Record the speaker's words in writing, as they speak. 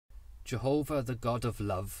Jehovah the God of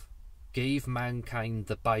love gave mankind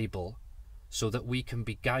the Bible so that we can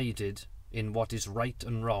be guided in what is right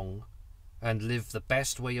and wrong and live the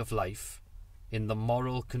best way of life in the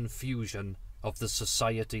moral confusion of the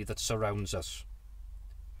society that surrounds us.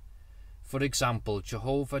 For example,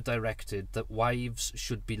 Jehovah directed that wives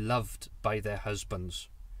should be loved by their husbands,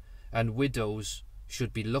 and widows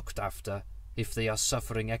should be looked after if they are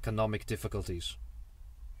suffering economic difficulties.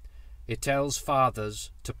 It tells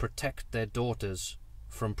fathers to protect their daughters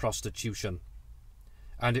from prostitution,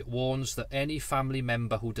 and it warns that any family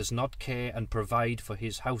member who does not care and provide for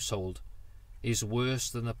his household is worse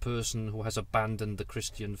than a person who has abandoned the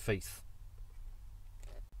Christian faith.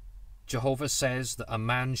 Jehovah says that a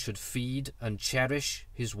man should feed and cherish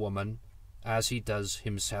his woman as he does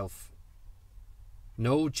himself.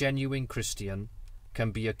 No genuine Christian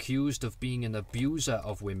can be accused of being an abuser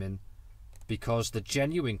of women, because the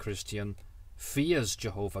genuine Christian fears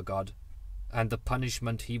Jehovah God and the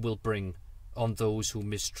punishment he will bring on those who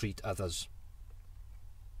mistreat others.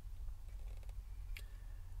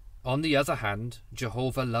 On the other hand,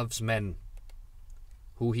 Jehovah loves men,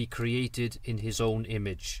 who he created in his own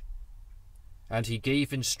image, and he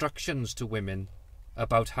gave instructions to women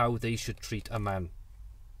about how they should treat a man.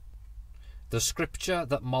 The scripture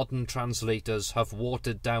that modern translators have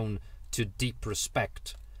watered down to deep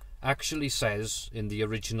respect actually says, in the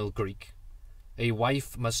original Greek, a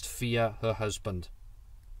wife must fear her husband.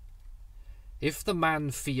 If the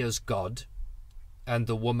man fears God and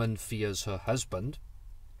the woman fears her husband,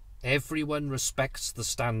 everyone respects the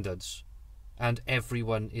standards and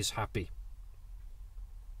everyone is happy.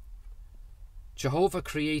 Jehovah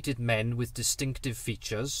created men with distinctive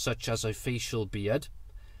features such as a facial beard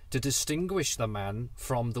to distinguish the man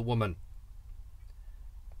from the woman.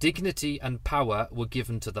 Dignity and power were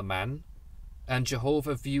given to the man, and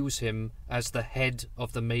Jehovah views him as the head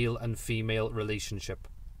of the male and female relationship.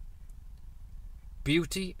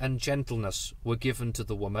 Beauty and gentleness were given to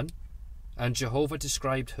the woman, and Jehovah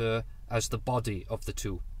described her as the body of the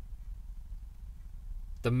two.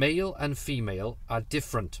 The male and female are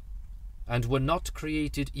different and were not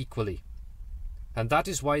created equally, and that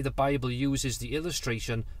is why the Bible uses the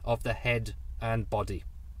illustration of the head and body.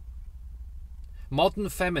 Modern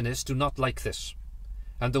feminists do not like this,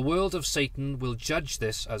 and the world of Satan will judge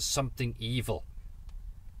this as something evil.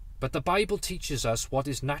 But the Bible teaches us what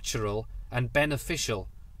is natural and beneficial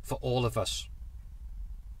for all of us.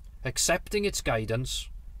 Accepting its guidance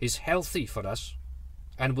is healthy for us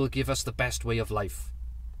and will give us the best way of life.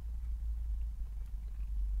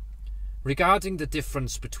 Regarding the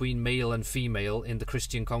difference between male and female in the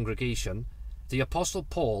Christian congregation, the Apostle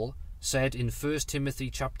Paul said in 1 Timothy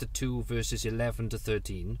chapter 2 verses 11 to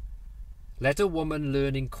 13, "Let a woman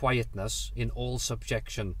learn in quietness in all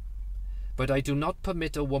subjection, but I do not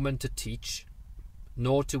permit a woman to teach,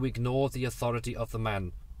 nor to ignore the authority of the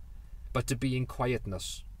man, but to be in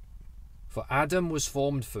quietness. For Adam was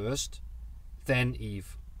formed first, then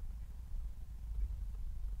Eve."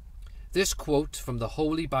 This quote from the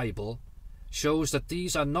Holy Bible shows that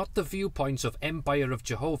these are not the viewpoints of Empire of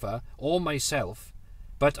Jehovah or myself,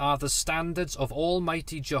 but are the standards of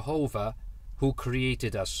Almighty Jehovah who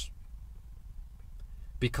created us.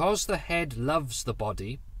 Because the head loves the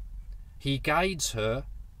body, he guides her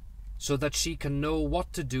so that she can know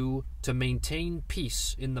what to do to maintain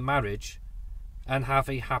peace in the marriage and have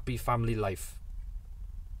a happy family life.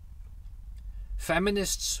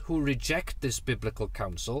 Feminists who reject this biblical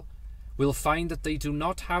counsel will find that they do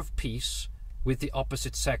not have peace with the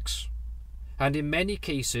opposite sex, and in many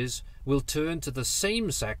cases will turn to the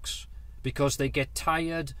same sex because they get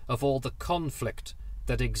tired of all the conflict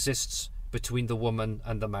that exists between the woman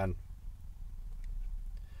and the man.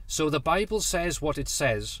 So the Bible says what it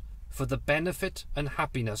says for the benefit and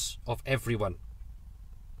happiness of everyone.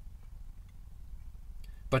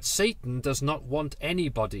 But Satan does not want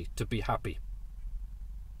anybody to be happy.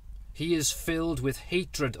 He is filled with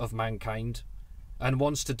hatred of mankind and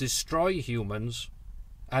wants to destroy humans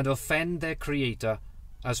and offend their Creator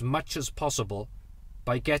as much as possible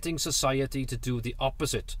by getting society to do the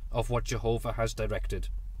opposite of what Jehovah has directed.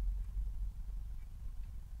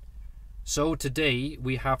 So today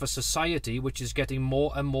we have a society which is getting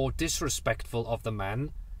more and more disrespectful of the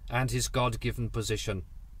man and his God-given position.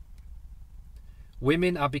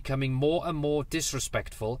 Women are becoming more and more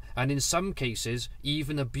disrespectful and in some cases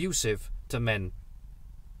even abusive to men.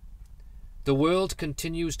 The world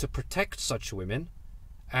continues to protect such women,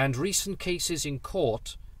 and recent cases in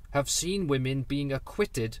court have seen women being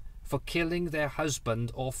acquitted for killing their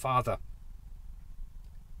husband or father.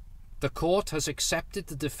 The court has accepted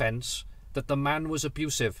the defense that the man was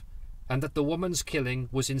abusive and that the woman's killing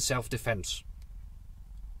was in self-defense.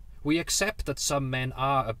 We accept that some men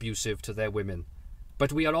are abusive to their women,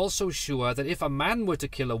 but we are also sure that if a man were to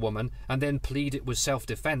kill a woman and then plead it was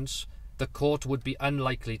self-defense, the court would be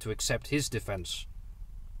unlikely to accept his defense.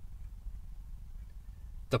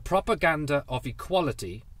 The propaganda of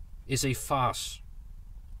equality is a farce.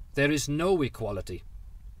 There is no equality.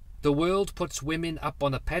 The world puts women up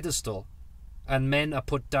on a pedestal, and men are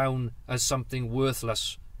put down as something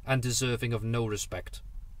worthless and deserving of no respect.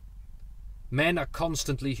 Men are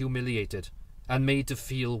constantly humiliated and made to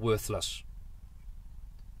feel worthless.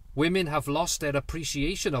 Women have lost their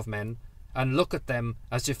appreciation of men and look at them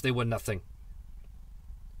as if they were nothing.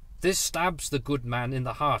 This stabs the good man in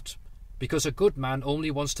the heart, because a good man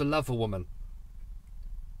only wants to love a woman.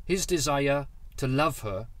 His desire to love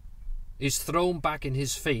her is thrown back in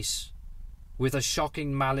his face with a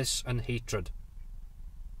shocking malice and hatred.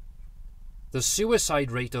 The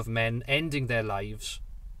suicide rate of men ending their lives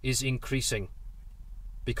is increasing,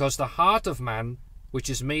 because the heart of man, which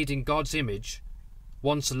is made in God's image,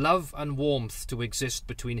 wants love and warmth to exist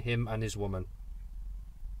between him and his woman.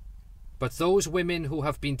 But those women who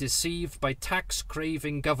have been deceived by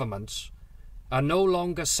tax-craving governments are no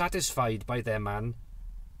longer satisfied by their man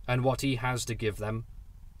and what he has to give them.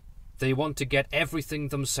 They want to get everything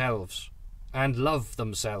themselves and love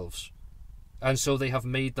themselves, and so they have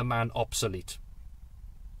made the man obsolete.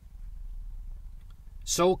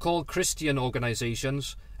 So-called Christian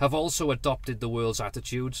organizations have also adopted the world's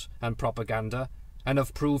attitudes and propaganda and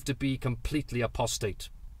have proved to be completely apostate.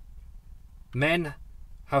 Men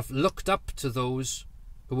have looked up to those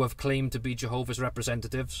who have claimed to be Jehovah's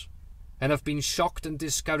representatives and have been shocked and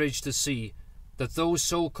discouraged to see that those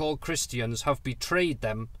so-called Christians have betrayed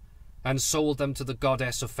them and sold them to the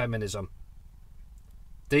goddess of feminism.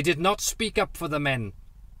 They did not speak up for the men,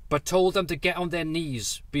 but told them to get on their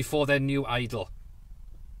knees before their new idol.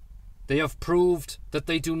 They have proved that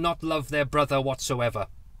they do not love their brother whatsoever,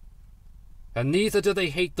 and neither do they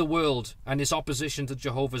hate the world and its opposition to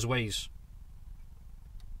Jehovah's ways.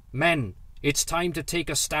 Men, it's time to take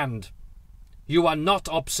a stand. You are not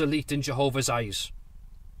obsolete in Jehovah's eyes.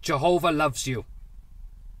 Jehovah loves you.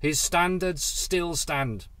 His standards still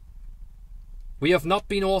stand. We have not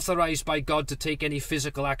been authorized by God to take any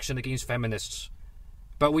physical action against feminists,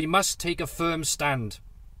 but we must take a firm stand.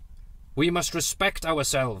 We must respect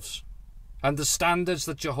ourselves and the standards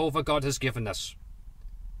that Jehovah God has given us.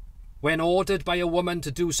 When ordered by a woman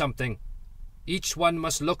to do something, each one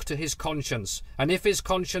must look to his conscience, and if his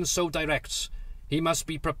conscience so directs, he must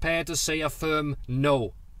be prepared to say a firm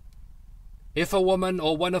no. If a woman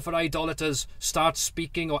or one of her idolaters starts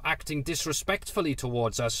speaking or acting disrespectfully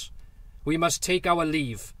towards us, we must take our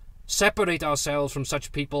leave, separate ourselves from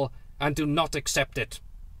such people, and do not accept it.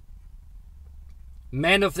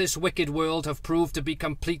 Men of this wicked world have proved to be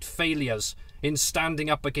complete failures in standing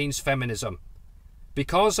up against feminism.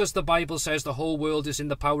 Because, as the Bible says, the whole world is in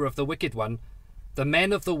the power of the wicked one, the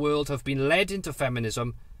men of the world have been led into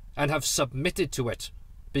feminism and have submitted to it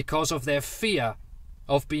because of their fear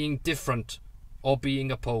of being different or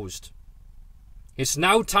being opposed. It's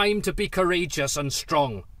now time to be courageous and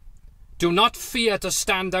strong. Do not fear to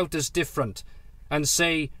stand out as different and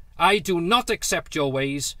say, I do not accept your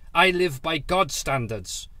ways, I live by God's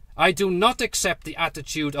standards. I do not accept the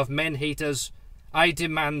attitude of men-haters, I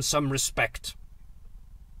demand some respect.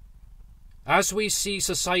 As we see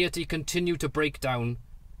society continue to break down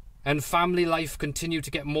and family life continue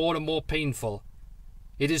to get more and more painful,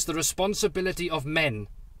 it is the responsibility of men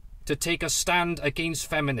to take a stand against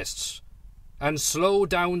feminists and slow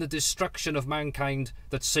down the destruction of mankind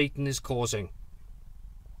that Satan is causing.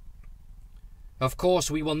 Of course,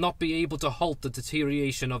 we will not be able to halt the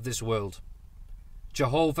deterioration of this world.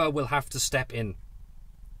 Jehovah will have to step in.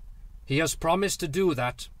 He has promised to do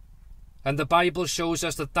that, and the Bible shows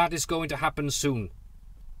us that that is going to happen soon.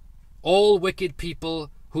 All wicked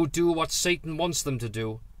people who do what Satan wants them to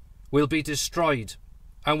do will be destroyed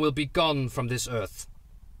and will be gone from this earth.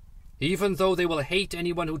 Even though they will hate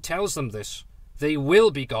anyone who tells them this, they will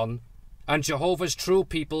be gone, and Jehovah's true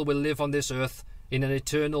people will live on this earth in an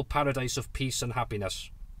eternal paradise of peace and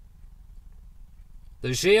happiness.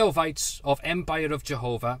 The Jehovites of Empire of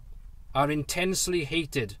Jehovah are intensely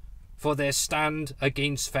hated for their stand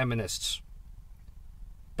against feminists.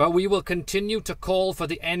 But we will continue to call for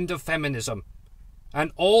the end of feminism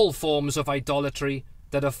and all forms of idolatry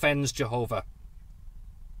that offends Jehovah.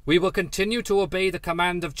 We will continue to obey the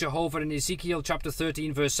command of Jehovah in Ezekiel chapter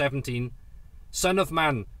 13 verse 17, Son of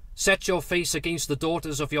man, set your face against the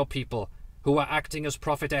daughters of your people who are acting as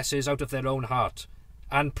prophetesses out of their own heart,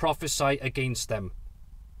 and prophesy against them.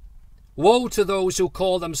 Woe to those who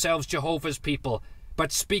call themselves Jehovah's people,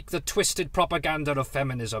 but speak the twisted propaganda of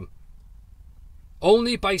feminism.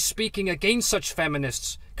 Only by speaking against such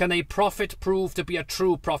feminists can a prophet prove to be a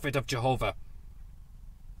true prophet of Jehovah.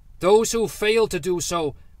 Those who fail to do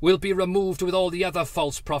so will be removed with all the other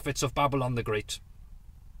false prophets of Babylon the Great.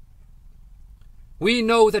 We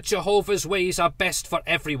know that Jehovah's ways are best for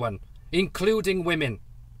everyone, including women.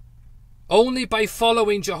 Only by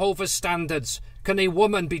following Jehovah's standards can a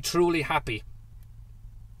woman be truly happy.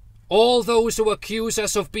 All those who accuse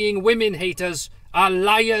us of being women haters are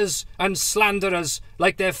liars and slanderers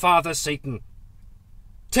like their father Satan.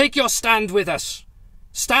 Take your stand with us.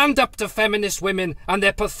 Stand up to feminist women and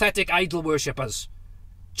their pathetic idol worshippers.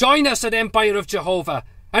 Join us at Empire of Jehovah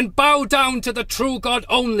and bow down to the true God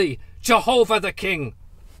only, Jehovah the King.